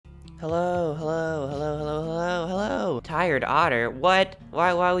Hello, hello, hello, hello, hello, hello. Tired otter? What?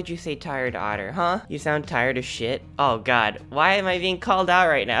 Why would you say tired otter, huh? You sound tired as shit? Oh god, why am I being called out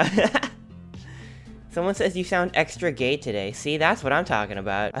right now? Someone says you sound extra gay today. See, that's what I'm talking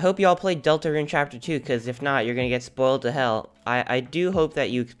about. I hope you all played Cheltarune Chapter 2, because if not, you're gonna get spoiled to hell. I do hope that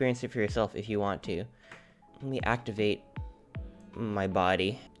you experience it for yourself if you want to. Let me activate my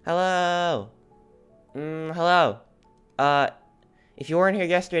body. Hello! Hello. If you weren't here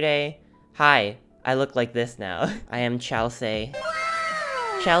yesterday, hi. I look like this now. I am Chelsea.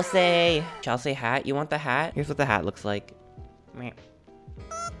 Chelsea! Chelsea hat? You want the hat? Here's what the hat looks like.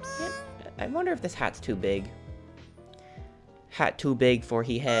 I wonder if this hat's too big. Hat too big for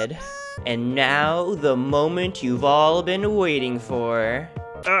he head. And now, the moment you've all been waiting for.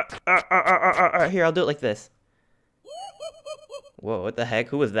 Here, I'll do it like this. Whoa, what the heck?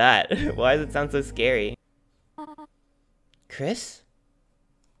 Who was that? Why does it sound so scary? Chris?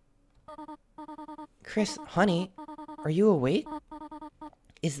 Chris, honey, are you awake?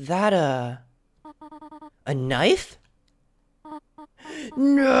 Is that a knife?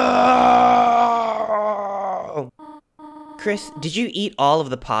 No! Chris, did you eat all of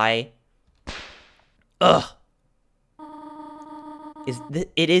the pie? Ugh!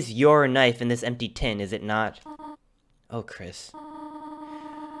 It is your knife in this empty tin, is it not? Oh, Chris.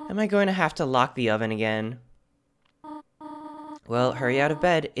 Am I going to have to lock the oven again? Well, hurry out of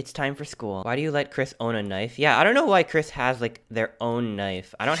bed. It's time for school. Why do you let Chris own a knife? Yeah, I don't know why Chris has, like, their own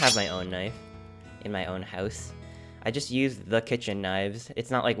knife. I don't have my own knife in my own house. I just use the kitchen knives.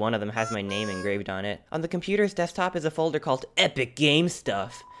 It's not like one of them has my name engraved on it. On the computer's desktop is a folder called Epic Game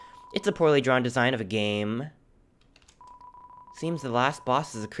Stuff. It's a poorly drawn design of a game. Seems the last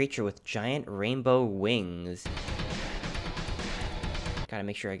boss is a creature with giant rainbow wings. Gotta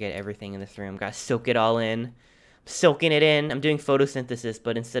make sure I get everything in this room. Gotta soak it all in. Soaking it in. I'm doing photosynthesis,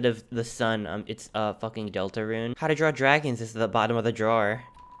 but instead of the sun, it's fucking Cheltarune. How to Draw Dragons is at the bottom of the drawer.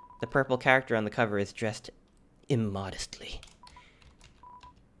 The purple character on the cover is dressed immodestly.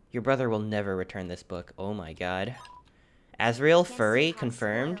 Your brother will never return this book. Oh my god. Azrael Furry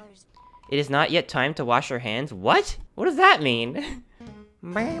confirmed. It is not yet time to wash your hands. What? What does that mean?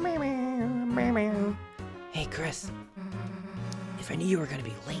 Hey Chris. If I knew you were gonna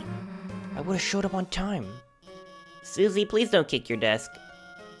be late, I would have showed up on time. Susie, please don't kick your desk.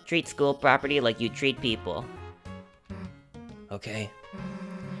 Treat school property like you treat people. Okay.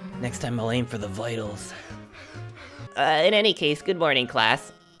 Next time I'll aim for the vitals. In any case, good morning,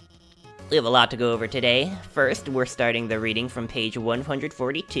 class. We have a lot to go over today. First, we're starting the reading from page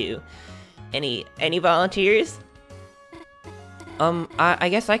 142. Any volunteers? I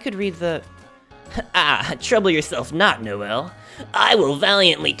guess I could read the... trouble yourself not, Noel. I will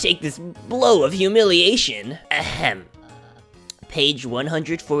valiantly take this blow of humiliation. Ahem. Page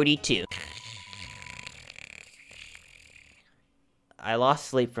 142. I lost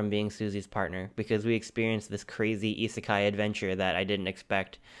sleep from being Susie's partner, because we experienced this crazy isekai adventure that I didn't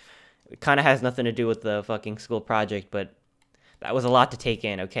expect. It kinda has nothing to do with the fucking school project, but that was a lot to take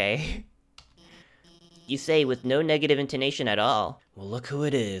in, okay? You say with no negative intonation at all. Well, look who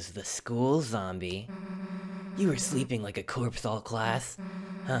it is, the school zombie. You were sleeping like a corpse all class.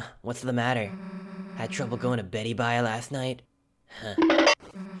 Huh, what's the matter? Had trouble going to Betty Bye last night? Huh.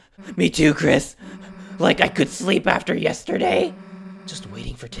 Me too, Chris. Like I could sleep after yesterday. Just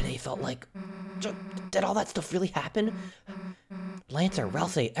waiting for today felt like... Did all that stuff really happen? Lancer,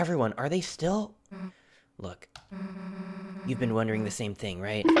 Ralsei, everyone, are they still... Look, you've been wondering the same thing,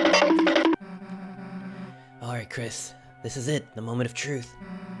 right? Alright, Chris, this is it, the moment of truth.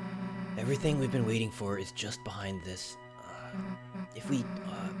 Everything we've been waiting for is just behind this. If we,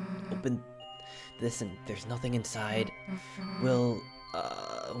 open this and there's nothing inside, will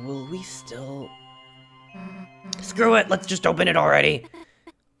we still... Screw it, let's just open it already!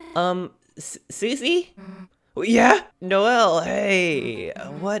 Susie? Yeah? Noel, hey,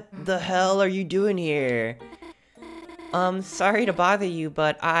 what the hell are you doing here? Sorry to bother you,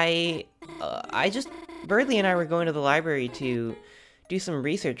 but I just... Birdley and I were going to the library to do some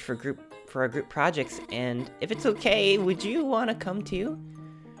research for our group projects, and if it's okay, would you want to come too?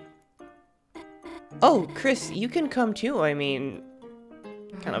 Oh, Chris, you can come too. I mean,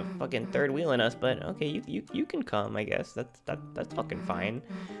 kind of fucking third wheeling us, but okay, you can come. I guess that's fucking fine.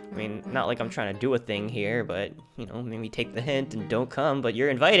 I mean, not like I'm trying to do a thing here, but you know, maybe take the hint and don't come. But you're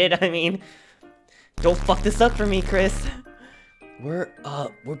invited. I mean, don't fuck this up for me, Chris. We're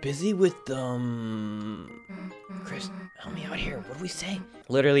busy with, Chris, help me out here, what do we say?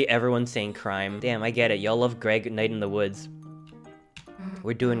 Literally everyone's saying crime. Damn, I get it, y'all love Greg Night in the Woods.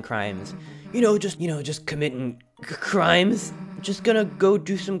 We're doing crimes. Just committing crimes? just gonna go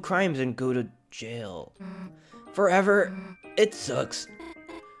do some crimes and go to jail. Forever. It sucks.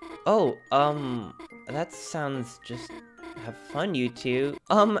 Oh, that sounds just... Have fun, you two.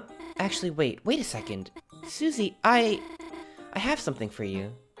 Actually, wait a second. Susie, I have something for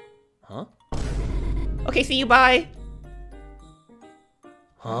you. Huh? Okay, see you, bye!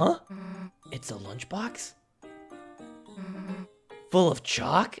 Huh? It's a lunchbox? Full of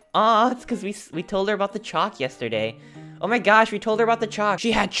chalk? Aw, it's because we told her about the chalk yesterday. Oh my gosh, we told her about the chalk.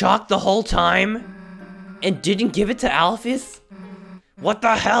 She had chalk the whole time? And didn't give it to Alphys? What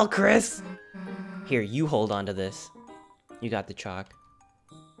the hell, Chris? Here, you hold on to this. You got the chalk.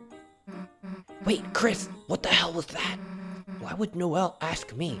 Wait, Chris, what the hell was that? Why would Noelle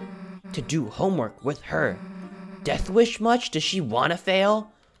ask me to do homework with her? Death wish much? Does she wanna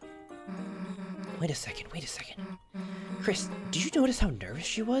fail? Wait a second. Chris, did you notice how nervous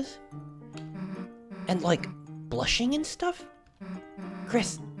she was? And like, blushing and stuff?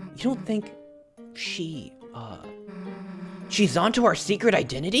 Chris, you don't think she's onto our secret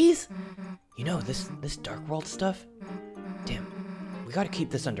identities? You know, this Dark World stuff? Damn, we gotta keep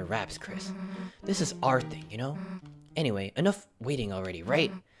this under wraps, Chris. This is our thing, you know? Anyway, enough waiting already,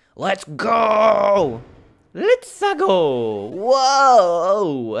 right? Let's go! Let's go!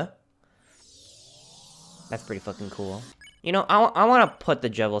 Whoa! That's pretty fucking cool. You know, I want to put the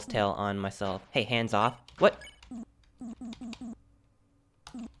Devil's Tail on myself. Hey, hands off. What?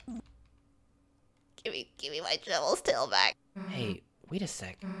 Give me my Devil's Tail back. Hey, wait a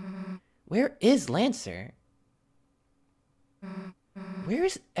sec. Where is Lancer? Where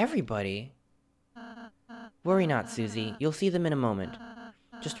is everybody? Worry not, Susie. You'll see them in a moment.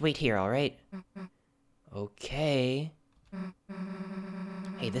 Just wait here, alright? Okay.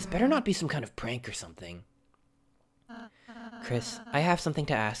 Hey, this better not be some kind of prank or something. Chris, I have something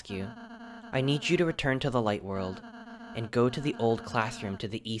to ask you. I need you to return to the light world and go to the old classroom to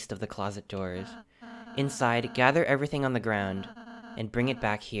the east of the closet doors. Inside, gather everything on the ground and bring it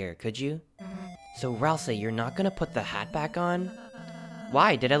back here, could you? So, Ralsei, you're not gonna put the hat back on?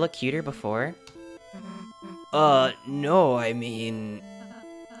 Why? Did I look cuter before? No, I mean...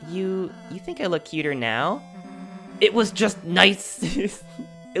 You think I look cuter now? It was just nice.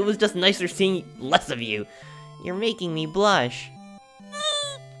 It was just nicer seeing less of you. You're making me blush.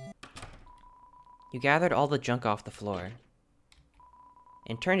 You gathered all the junk off the floor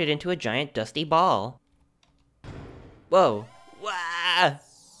and turned it into a giant dusty ball. Whoa. Wah!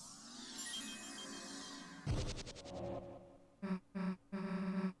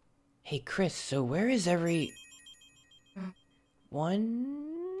 Hey, Chris, so where is one?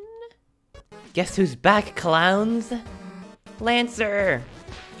 Guess who's back, clowns? Lancer!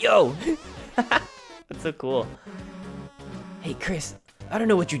 Yo! That's so cool. Hey, Chris, I don't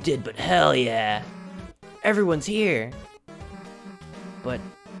know what you did, but hell yeah! Everyone's here! But,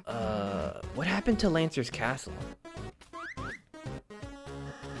 what happened to Lancer's castle?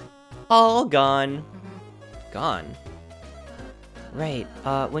 All gone. Gone? Right,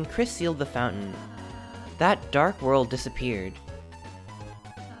 when Chris sealed the fountain, that dark world disappeared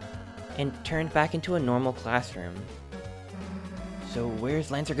and turned back into a normal classroom. So where's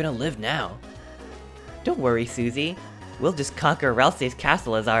Lancer gonna live now? Don't worry, Susie. We'll just conquer Ralsei's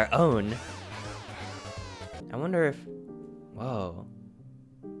castle as our own. I wonder if... Whoa.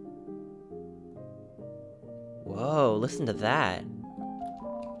 Whoa, listen to that.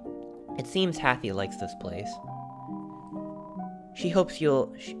 It seems Hathy likes this place. She hopes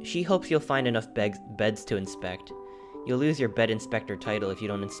you'll find enough beds to inspect. You'll lose your bed inspector title if you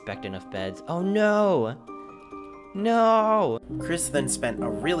don't inspect enough beds. Oh no! No! Chris then spent a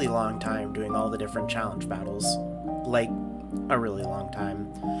really long time doing all the different challenge battles. Like, a really long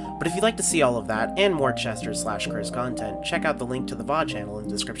time. But if you'd like to see all of that, and more Chester/Chris content, check out the link to the VOD channel in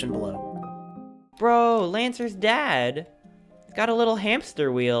the description below. Bro, Lancer's dad! He's got a little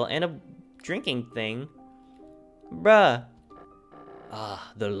hamster wheel and a drinking thing. Bruh.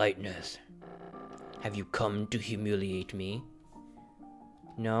 Ah, the lightness. Have you come to humiliate me?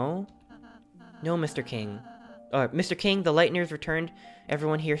 No? No, Mr. King. Mr. King, the Lightners returned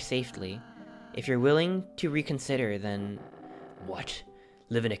everyone here safely. If you're willing to reconsider, then... What?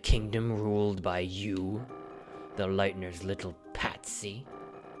 Live in a kingdom ruled by you? The Lightner's little patsy?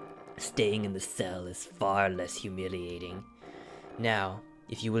 Staying in the cell is far less humiliating. Now,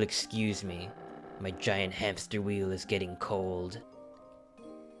 if you will excuse me, my giant hamster wheel is getting cold.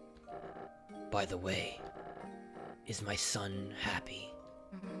 By the way, is my son happy?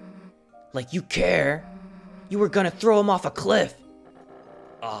 Like you care? You were gonna throw him off a cliff!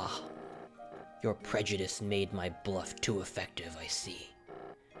 Ah, your prejudice made my bluff too effective, I see.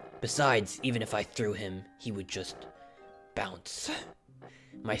 Besides, even if I threw him, he would just bounce.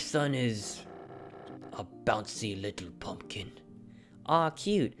 My son is a bouncy little pumpkin. Aw,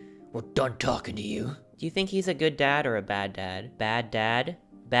 cute. We're done talking to you. Do you think he's a good dad or a bad dad? Bad dad?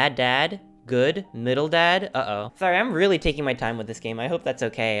 Bad dad? Good? Middle dad? Uh-oh. Sorry, I'm really taking my time with this game. I hope that's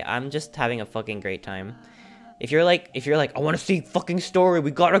okay. I'm just having a fucking great time. If you're like, I want to see fucking story,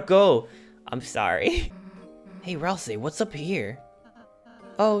 we gotta go. I'm sorry. Hey, Ralsei, what's up here?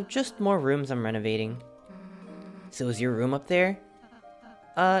 Oh, just more rooms I'm renovating. So is your room up there?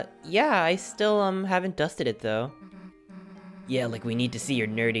 Yeah, I still, haven't dusted it though. Yeah, like we need to see your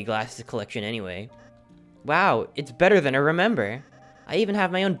nerdy glasses collection anyway. Wow, it's better than I remember. I even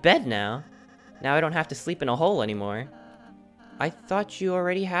have my own bed now. Now I don't have to sleep in a hole anymore. I thought you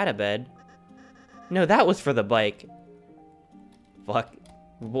already had a bed. No, that was for the bike. Fuck.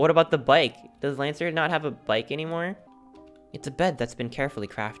 What about the bike? Does Lancer not have a bike anymore? It's a bed that's been carefully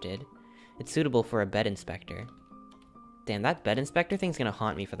crafted. It's suitable for a bed inspector. Damn, that bed inspector thing's gonna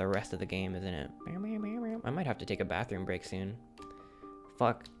haunt me for the rest of the game, isn't it? I might have to take a bathroom break soon.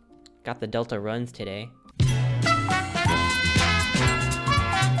 Fuck. Got the Delta runs today.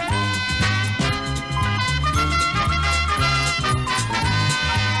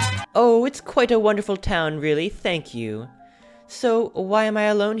 Oh, it's quite a wonderful town, really, thank you. So, why am I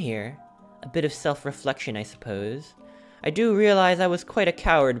alone here? A bit of self-reflection, I suppose. I do realize I was quite a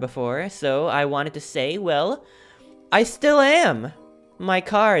coward before, so I wanted to say, well, I still am! My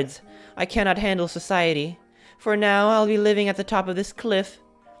cards. I cannot handle society. For now, I'll be living at the top of this cliff.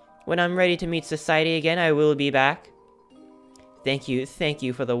 When I'm ready to meet society again, I will be back. Thank you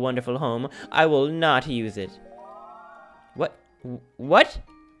for the wonderful home. I will not use it. What? What?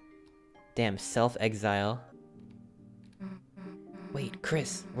 Damn, self-exile. Wait,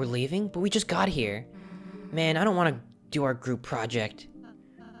 Chris, we're leaving? But we just got here. Man, I don't want to do our group project.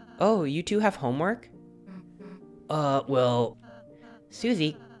 Oh, you two have homework? Well...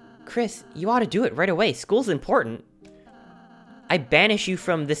 Susie, Chris, you ought to do it right away. School's important. I banish you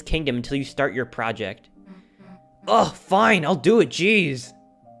from this kingdom until you start your project. Ugh, fine, I'll do it, jeez.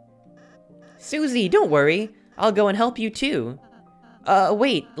 Susie, don't worry. I'll go and help you too.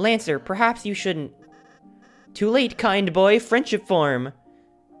 Wait, Lancer, perhaps you shouldn't... Too late, kind boy, friendship form!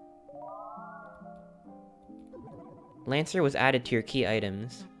 Lancer was added to your key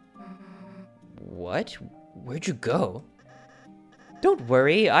items. What? Where'd you go? Don't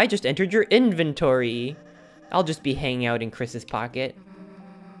worry, I just entered your inventory. I'll just be hanging out in Chris's pocket.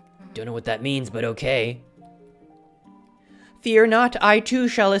 Don't know what that means, but okay. Fear not, I too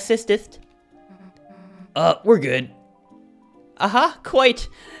shall assisteth. We're good. Aha, quite.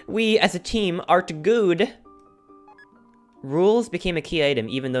 We, as a team, art good. Rules became a key item,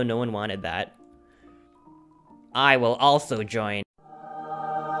 even though no one wanted that. I will also join.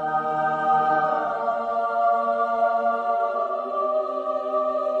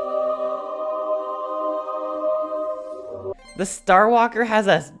 The Star Walker has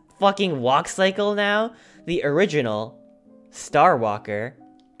a fucking walk cycle now? The original Star Walker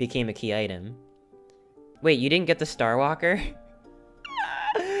became a key item. Wait, you didn't get the Star Walker?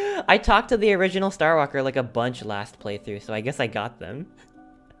 I talked to the original Star Walker like a bunch last playthrough, so I guess I got them.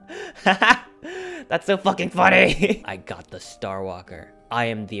 That's so fucking funny! I got the Star Walker. I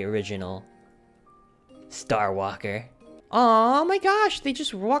am the original Star Walker. Oh my gosh, they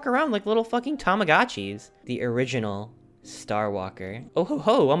just walk around like little fucking Tamagotchis. The original Star Walker. Oh ho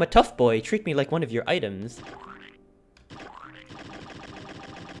ho, I'm a tough boy. Treat me like one of your items.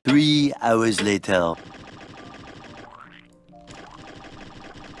 3 hours later.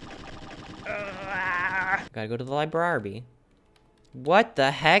 Gotta go to the library. What the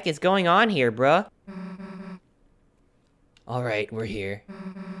heck is going on here, bruh? Alright, we're here.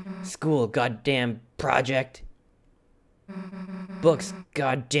 School, goddamn project. Books,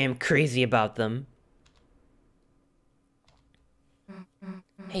 goddamn crazy about them.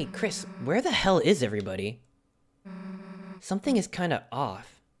 Hey, Chris, where the hell is everybody? Something is kinda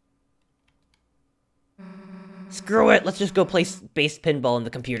off. Screw it, let's just go play space pinball in the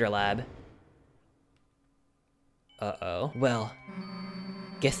computer lab. Uh-oh. Well,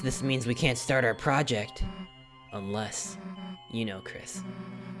 guess this means we can't start our project. Unless, you know, Chris,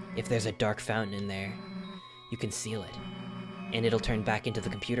 if there's a dark fountain in there, you can seal it. And it'll turn back into the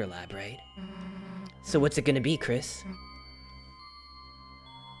computer lab, right? So what's it gonna be, Chris?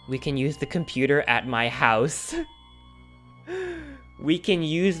 We can use the computer at my house. We can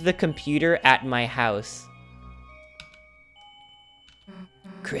use the computer at my house.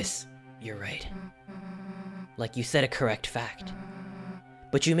 Chris, you're right. Like you said a correct fact.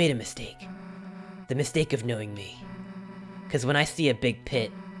 But you made a mistake. The mistake of knowing me. 'Cause when I see a big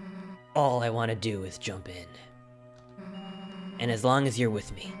pit, all I want to do is jump in. And as long as you're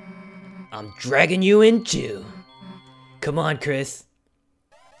with me, I'm dragging you in too. Come on, Chris.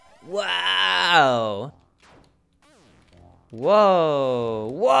 Wow. Whoa.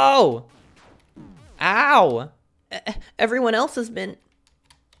 Whoa. Ow. Everyone else has been...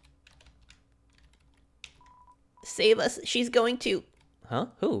 Save us. She's going to... Huh?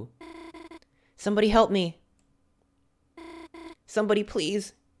 Who? Somebody help me. Somebody,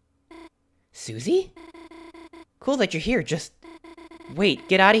 please. Susie? Cool that you're here, just... Wait,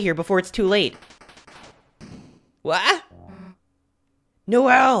 get out of here before it's too late. What?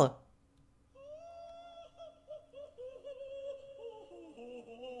 Noelle!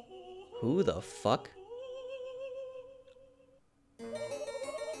 Who the fuck?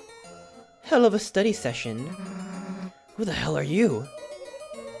 Hell of a study session. Who the hell are you?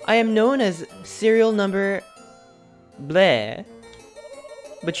 I am known as serial number... Bleh.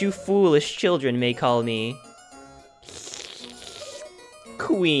 But you foolish children may call me...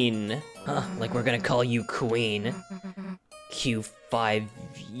 Queen. Huh, like we're gonna call you Queen.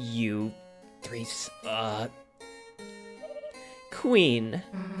 Q5U3... Queen.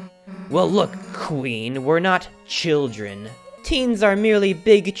 Well look, Queen, we're not children. Teens are merely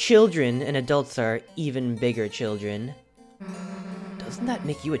big children, and adults are even bigger children. Doesn't that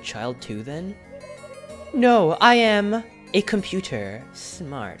make you a child too, then? No, I am a computer.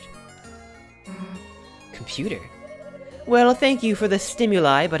 Smart. Computer? Well, thank you for the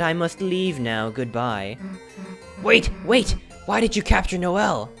stimuli, but I must leave now. Goodbye. Wait! Why did you capture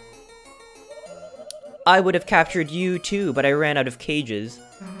Noelle? I would have captured you too, but I ran out of cages.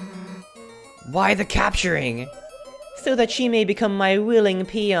 Why the capturing? So that she may become my willing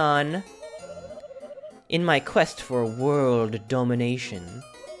peon in my quest for world domination.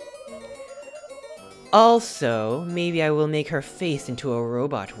 Also, maybe I will make her face into a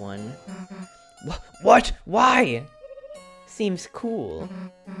robot one. What? Why? Seems cool.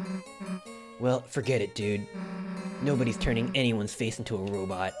 Well, forget it, dude. Nobody's turning anyone's face into a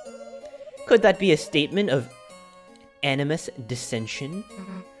robot. Could that be a statement of animus dissension?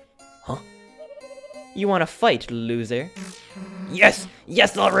 Huh? You wanna fight, loser? Yes!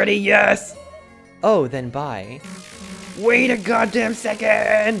 Yes already, yes! Oh, then bye. Wait a goddamn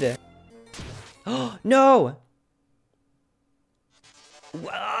second! Oh, no!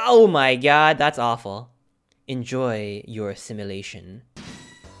 Oh my god, that's awful. Enjoy your simulation.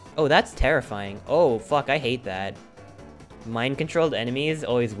 Oh, that's terrifying. Oh, fuck, I hate that. Mind-controlled enemies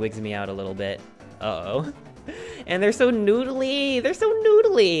always wigs me out a little bit. Uh-oh. And they're so noodly! They're so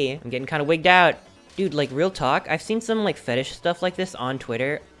noodly! I'm getting kind of wigged out. Dude, like, real talk, I've seen some, like, fetish stuff like this on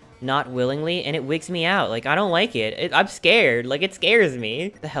Twitter, not willingly, and it wigs me out. Like, I don't like it. I'm scared. Like, it scares me.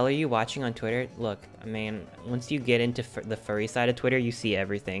 What the hell are you watching on Twitter? Look, man, once you get into the furry side of Twitter, you see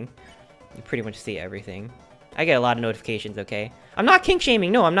everything. You pretty much see everything. I get a lot of notifications, okay? I'm not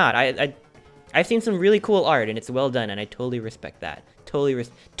kink-shaming. No, I'm not. I've seen some really cool art, and it's well done, and I totally respect that.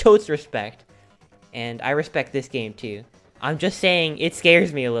 Totes respect. And I respect this game, too. I'm just saying, it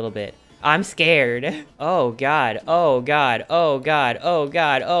scares me a little bit. I'm scared. Oh god, oh god, oh god, oh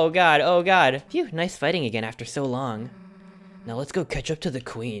god, oh god, oh god. Phew, nice fighting again after so long. Now let's go catch up to the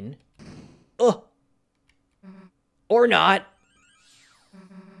queen. Ugh. Or not.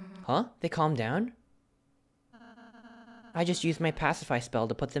 Huh? They calmed down? I just used my pacify spell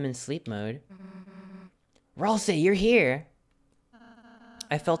to put them in sleep mode. Ralsei, you're here!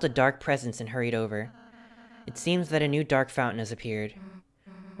 I felt a dark presence and hurried over. It seems that a new dark fountain has appeared.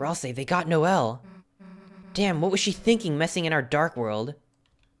 Ralsei, they got Noelle! Damn, what was she thinking messing in our dark world?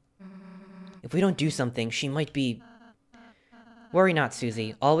 If we don't do something, she might be... Worry not,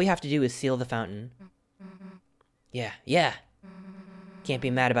 Susie. All we have to do is seal the fountain. Yeah. Can't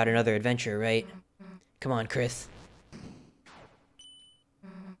be mad about another adventure, right? Come on, Chris.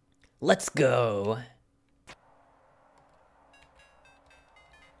 Let's go!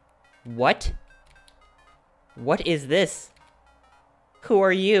 What? What is this? Who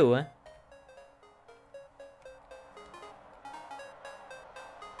are you?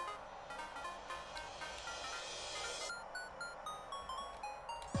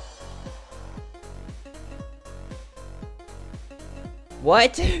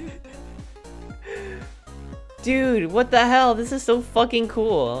 What? Dude, what the hell? This is so fucking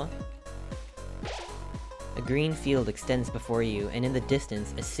cool. A green field extends before you, and in the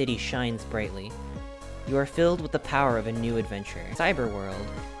distance, a city shines brightly. You are filled with the power of a new adventure. Cyberworld.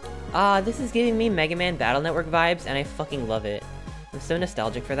 This is giving me Mega Man Battle Network vibes, and I fucking love it. I'm so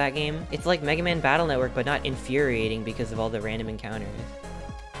nostalgic for that game. It's like Mega Man Battle Network, but not infuriating because of all the random encounters.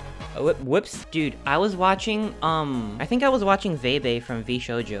 Oh, whoops. Dude, I was watching, I think I was watching Vebe from V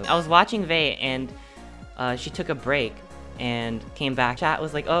Shoujo. I was watching Vei, and, she took a break. and came back. Chat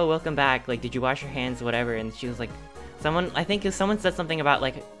was like, oh, welcome back, like, did you wash your hands, whatever, and she was like, I think someone said something about,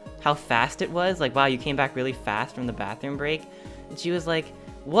 like, how fast it was, like, wow, you came back really fast from the bathroom break, and she was like,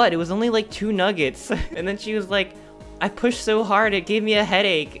 what, it was only, like, 2 nuggets, and then she was like, I pushed so hard, it gave me a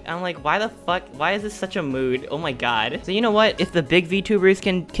headache. I'm like, why the fuck, why is this such a mood? Oh my god. So you know what, if the big VTubers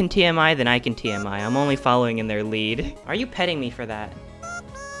can TMI, then I can TMI. I'm only following in their lead. Are you petting me for that?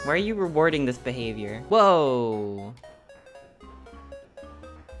 Why are you rewarding this behavior? Whoa!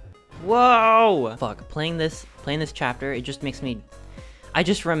 Whoa! Fuck, playing this chapter, it just makes me... I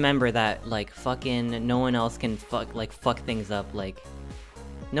just remember that, like, fucking no one else can fuck things up, like...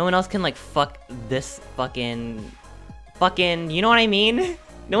 No one else can, like, fuck this fucking, you know what I mean?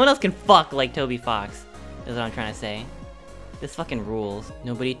 No one else can fuck like Toby Fox, is what I'm trying to say. This fucking rules.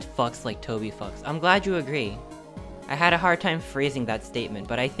 Nobody fucks like Toby fucks. I'm glad you agree. I had a hard time phrasing that statement,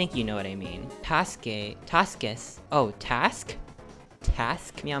 but I think you know what I mean. Taskes. Oh, task?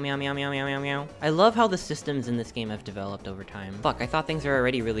 Task? Meow meow meow meow meow meow meow. I love how the systems in this game have developed over time. Fuck, I thought things were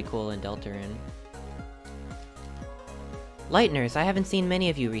already really cool in Cheltarune. Lightners, I haven't seen many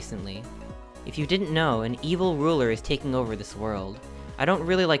of you recently. If you didn't know, an evil ruler is taking over this world. I don't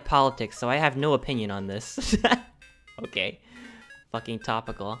really like politics, so I have no opinion on this. Okay. Fucking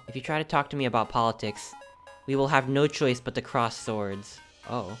topical. If you try to talk to me about politics, we will have no choice but to cross swords.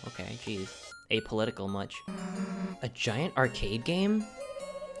 Oh, okay, jeez. Apolitical much. A giant arcade game?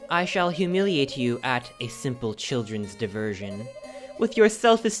 I shall humiliate you at a simple children's diversion. With your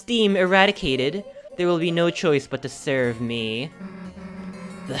self-esteem eradicated, there will be no choice but to serve me.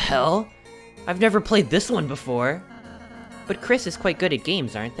 The hell? I've never played this one before. But Chris is quite good at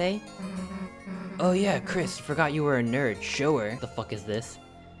games, aren't they? Oh yeah, Chris, forgot you were a nerd. Show her. The fuck is this?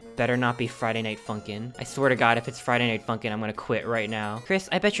 Better not be Friday Night Funkin'. I swear to god, if it's Friday Night Funkin', I'm gonna quit right now. Chris,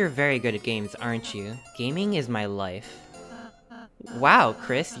 I bet you're very good at games, aren't you? Gaming is my life. Wow,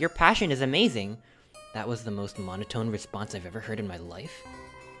 Chris, your passion is amazing. That was the most monotone response I've ever heard in my life.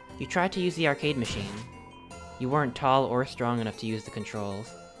 You tried to use the arcade machine. You weren't tall or strong enough to use the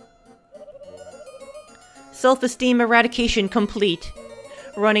controls. Self-esteem eradication complete.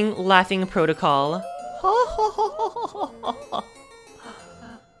 Running laughing protocol.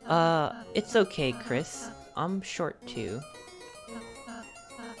 It's okay, Chris. I'm short too.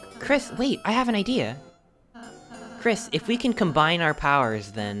 Chris, wait, I have an idea. Chris, if we can combine our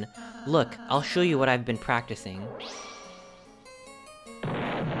powers, then... Look, I'll show you what I've been practicing.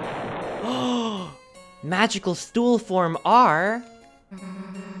 Magical stool form R?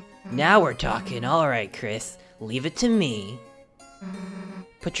 Now we're talking. Alright, Chris. Leave it to me.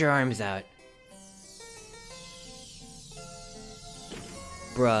 Put your arms out.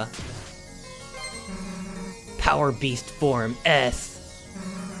 Bruh. Power Beast form S.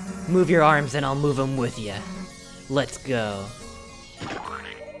 Move your arms and I'll move them with ya. Let's go.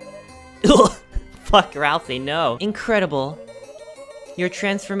 Fuck, Ralphie, no. Incredible. Your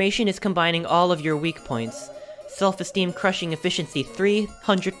transformation is combining all of your weak points. Self-esteem crushing efficiency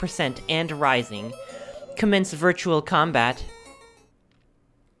 300% and rising. Commence virtual combat.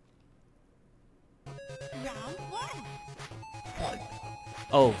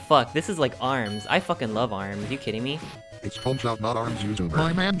 Oh fuck, this is like ARMS. I fucking love ARMS. Are you kidding me? It's Punch-Out, not ARMS, YouTuber.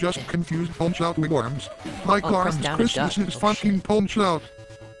 My man just confused Punch-Out with ARMS. Like Oh, press ARMS, down to Christmas duck. is Oh, fucking shit. Punch-Out.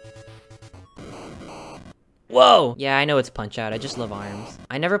 Whoa! Yeah, I know it's Punch-Out. I just love ARMS.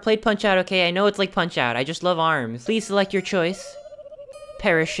 I never played Punch-Out, okay? I know it's like Punch-Out. I just love ARMS. Please select your choice.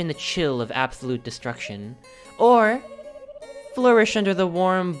 Perish in the chill of absolute destruction. Or... flourish under the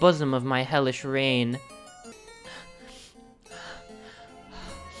warm bosom of my hellish reign.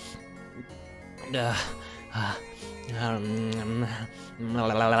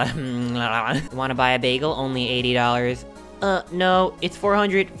 Wanna buy a bagel? Only $80. No, it's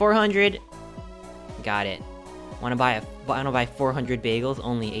 400. 400. Got it. Wanna buy 400 bagels?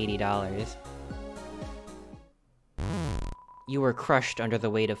 Only $80. You were crushed under the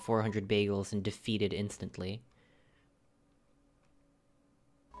weight of 400 bagels and defeated instantly.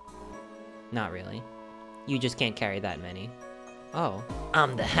 Not really. You just can't carry that many. Oh.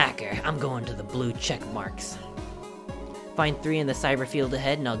 I'm the hacker. I'm going to the blue check marks. Find 3 in the cyber field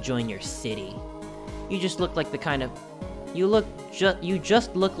ahead and I'll join your city. You just look like the kind of... You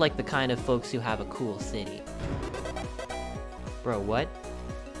just look like the kind of folks who have a cool city. Bro, what?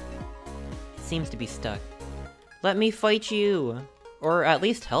 It seems to be stuck. Let me fight you! Or at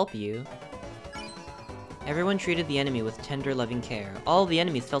least help you. Everyone treated the enemy with tender, loving care. All the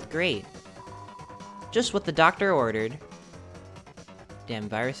enemies felt great. Just what the doctor ordered. Damn,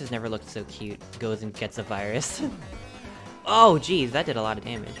 viruses never looked so cute. Goes and gets a virus. Oh, geez, that did a lot of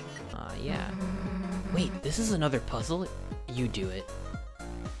damage. Yeah. Wait, this is another puzzle? You do it.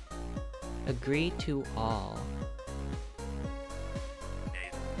 Agree to all.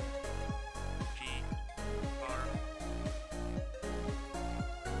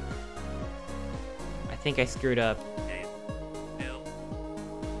 I think I screwed up.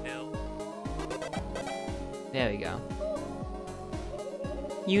 There we go.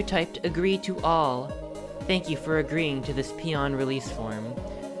 You typed agree to all. Thank you for agreeing to this peon release form.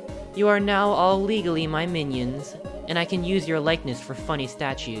 You are now all legally my minions, and I can use your likeness for funny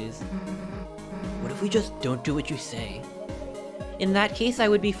statues. What if we just don't do what you say? In that case, I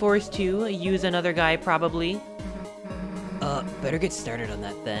would be forced to use another guy, probably. Better get started on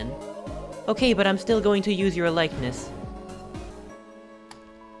that then. Okay, but I'm still going to use your likeness.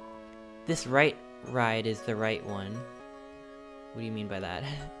 This right ride is the right one. What do you mean by that?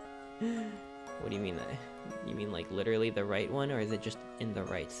 What do you mean that? You mean like literally the right one, or is it just in the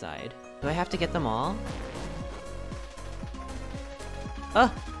right side? Do I have to get them all?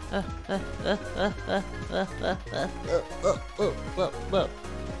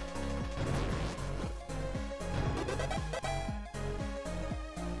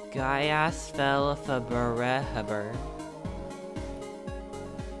 Gaias fell faberehaber.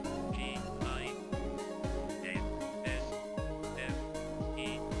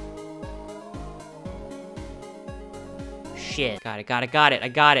 Shit. Got it. I got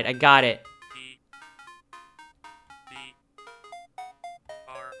it.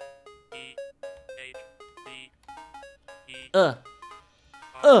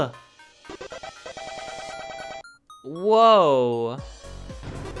 Whoa.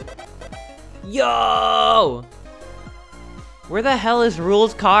 Yo! Where the hell is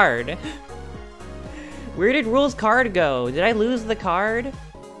Rule's card? Where did Rule's card go? Did I lose the card?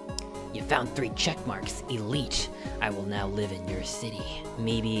 You found 3 check marks. Elite. I will now live in your city.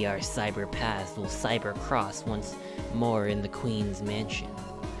 Maybe our cyber paths will cyber cross once more in the Queen's mansion.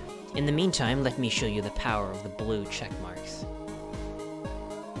 In the meantime, let me show you the power of the blue check marks.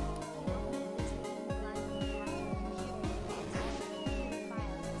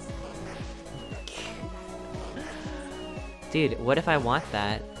 Dude, what if I want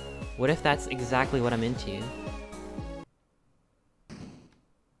that? What if that's exactly what I'm into?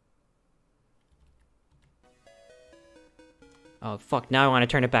 Oh fuck, now I want to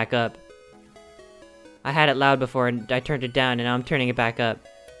turn it back up. I had it loud before and I turned it down and now I'm turning it back up.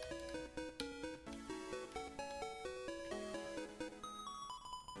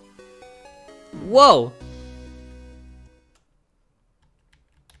 Whoa!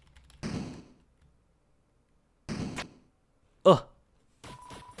 Ugh.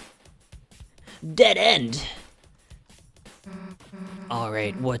 Dead end!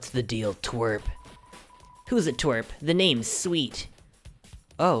 Alright, what's the deal, twerp? Who's a twerp? The name's Sweet.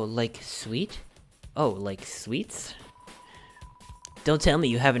 Oh, like sweet? Oh, like sweets? Don't tell me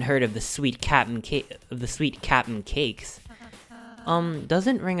you haven't heard of the sweet Captain Cakes.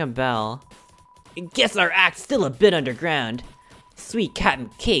 Doesn't ring a bell. Guess our act's still a bit underground. Sweet Captain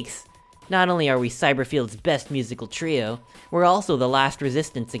Cakes. Not only are we Cyberfield's best musical trio, we're also the last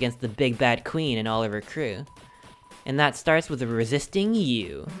resistance against the big bad queen and all of her crew. And that starts with resisting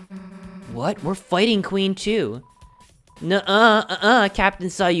you. What? We're fighting Queen too. Nuh-uh, Captain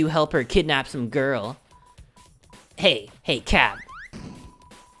saw you help her kidnap some girl. Hey, Cap.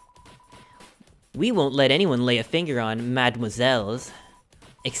 We won't let anyone lay a finger on mademoiselles.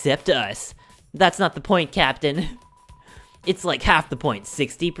 Except us. That's not the point, Captain. It's like half the point.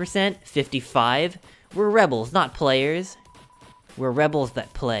 60%? 55? We're rebels, not players. We're rebels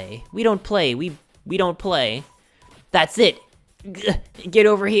that play. We don't play, we don't play. That's it! Get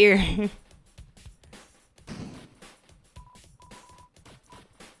over here!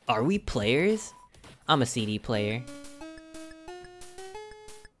 Are we players? I'm a CD player.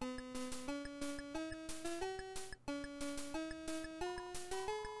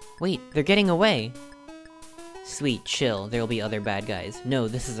 Wait, they're getting away! Sweet, chill, there'll be other bad guys. No,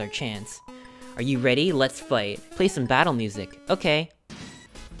 this is our chance. Are you ready? Let's fight. Play some battle music. Okay.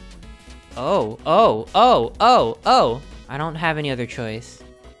 Oh. I don't have any other choice.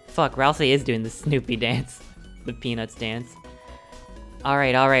 Fuck, Ralphie is doing the Snoopy dance. The Peanuts dance.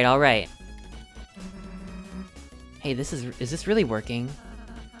 Alright. Hey, is this really working?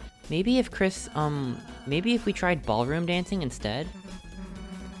 Maybe if maybe if we tried ballroom dancing instead?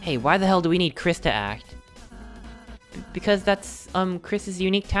 Hey, why the hell do we need Chris to act? Because that's, Chris's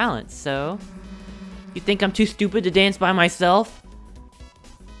unique talent, so... You think I'm too stupid to dance by myself?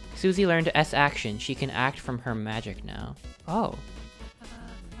 Susie learned S action. She can act from her magic now. Oh.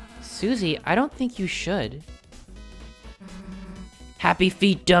 Susie, I don't think you should. Happy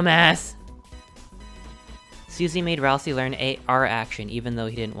feet, dumbass! Susie made Ralsei learn R action even though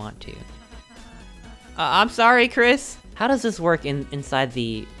he didn't want to. I'm sorry, Chris. How does this work inside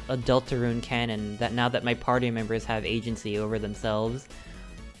the Cheltarune canon that now that my party members have agency over themselves?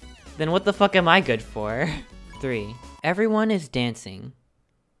 Then what the fuck am I good for? 3. Everyone is dancing.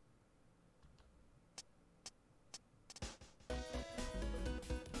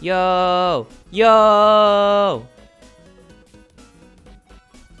 Yo! Yo!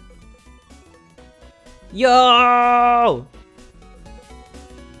 Yo!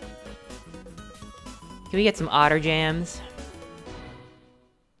 Can we get some otter jams?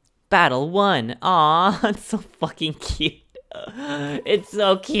 Battle 1. Aw, it's so fucking cute. It's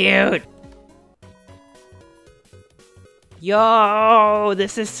so cute. Yo,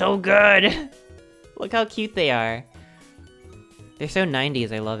 this is so good. Look how cute they are. They're so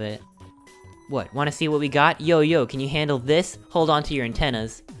 90s, I love it. What, wanna see what we got? Yo, yo, can you handle this? Hold on to your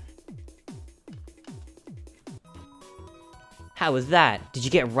antennas. How was that? Did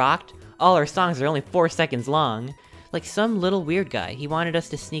you get rocked? All our songs are only 4 seconds long. Like some little weird guy, he wanted us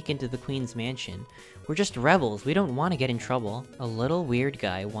to sneak into the Queen's mansion. We're just rebels, we don't want to get in trouble. A little weird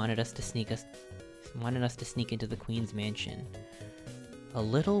guy wanted us to sneak into the Queen's mansion. A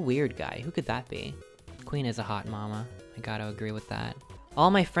little weird guy, who could that be? Queen is a hot mama, I gotta agree with that.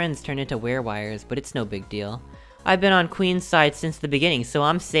 All my friends turned into werewires, but it's no big deal. I've been on Queen's side since the beginning, so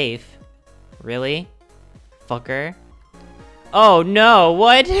I'm safe. Really? Fucker? Oh no,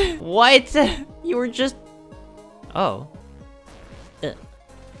 what? What? You were just... Oh.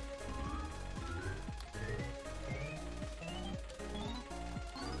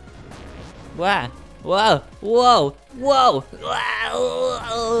 Wow. Whoa. Whoa. Whoa.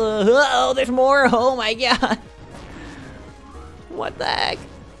 Oh, there's more. Oh my god. What the heck?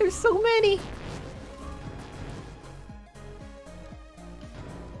 There's so many.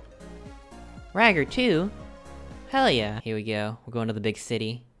 Ragger 2? Hell yeah. Here we go. We're going to the big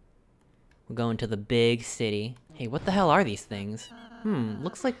city. We're going to the big city. Hey, what the hell are these things?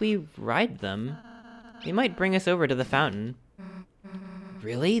 Looks like we ride them. They might bring us over to the fountain.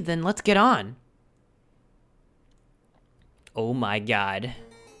 Really? Then let's get on. Oh my god.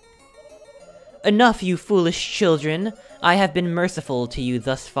 Enough, you foolish children! I have been merciful to you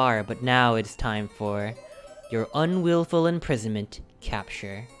thus far, but now it's time for your unwillful imprisonment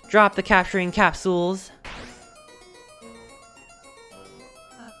capture. Drop the capturing capsules!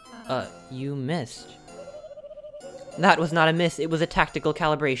 You missed. That was not a miss, it was a tactical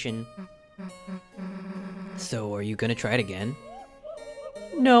calibration. So, are you gonna try it again?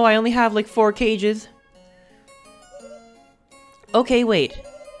 No, I only have like 4 cages. Okay, wait.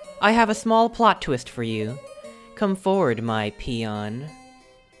 I have a small plot twist for you. Come forward, my peon.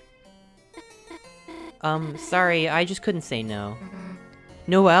 Sorry, I just couldn't say no.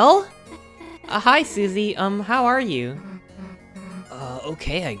 Noelle? Hi, Susie, how are you?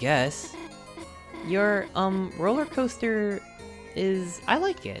 Okay, I guess. Your, roller coaster is... I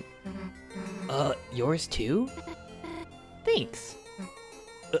like it. Yours too? Thanks.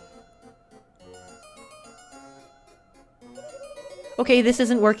 Okay, this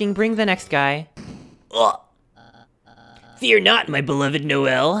isn't working. Bring the next guy. Fear not, my beloved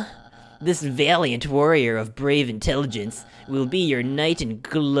Noelle. This valiant warrior of brave intelligence will be your knight in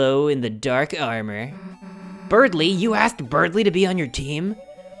glow-in-the-dark armor. Birdly? You asked Birdly to be on your team?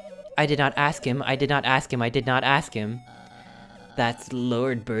 I did not ask him, I did not ask him, I did not ask him. That's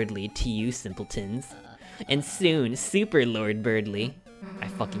Lord Birdly to you, simpletons. And soon, Super Lord Birdly. I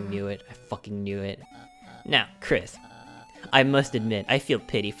fucking knew it, I fucking knew it. Now, Chris, I must admit, I feel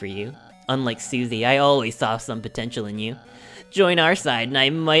pity for you. Unlike Susie, I always saw some potential in you. Join our side and I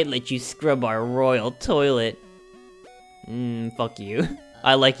might let you scrub our royal toilet. Fuck you.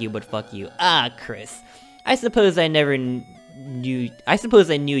 I like you, but fuck you. Ah, Chris. I suppose I knew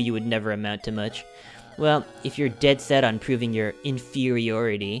you would never amount to much. Well, if you're dead set on proving your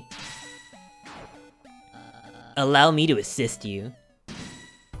inferiority, allow me to assist you.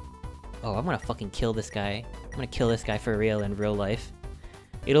 Oh, I'm gonna fucking kill this guy. I'm gonna kill this guy for real in real life.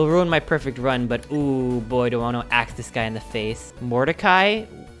 It'll ruin my perfect run, but ooh, boy, do I want to axe this guy in the face. Mordecai?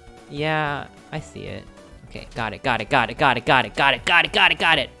 Yeah, I see it. Okay, got it, got it, got it, got it, got it, got it, got it, got it,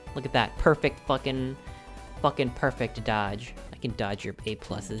 got it! Look at that, perfect fucking perfect dodge. I can dodge your A+,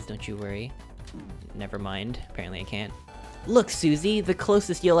 don't you worry. Never mind, apparently I can't. Look, Susie, the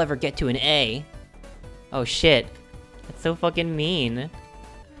closest you'll ever get to an A. Oh shit, that's so fucking mean.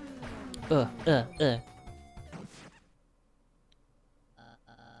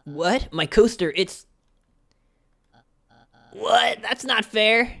 What? My coaster, it's... What? That's not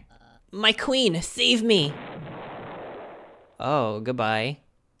fair! My queen, save me! Oh, goodbye.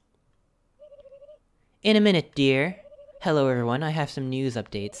 In a minute, dear. Hello, everyone. I have some news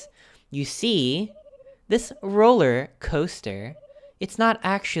updates. You see, this roller coaster, it's not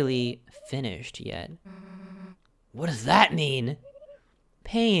actually finished yet. What does that mean?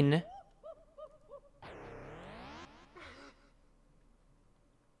 Pain,